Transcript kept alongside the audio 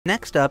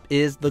Next up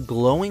is the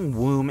glowing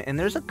womb, and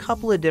there's a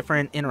couple of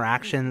different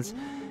interactions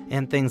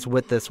and things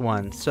with this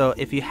one. So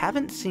if you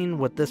haven't seen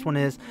what this one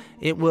is,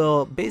 it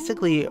will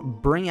basically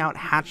bring out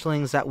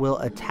hatchlings that will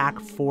attack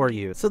for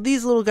you. So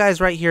these little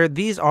guys right here,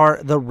 these are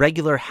the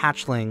regular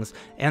hatchlings,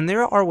 and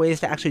there are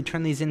ways to actually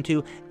turn these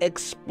into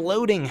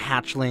exploding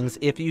hatchlings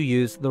if you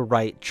use the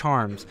right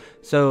charms.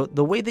 So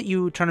the way that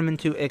you turn them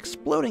into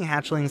exploding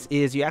hatchlings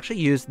is you actually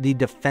use the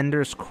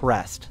Defender's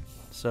Crest.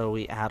 So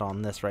we add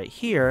on this right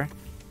here,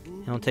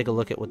 and we'll take a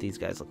look at what these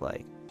guys look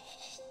like.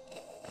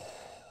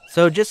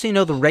 So just so you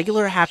know, the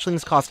regular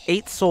hatchlings cost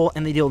 8 soul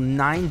and they deal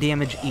 9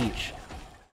 damage each.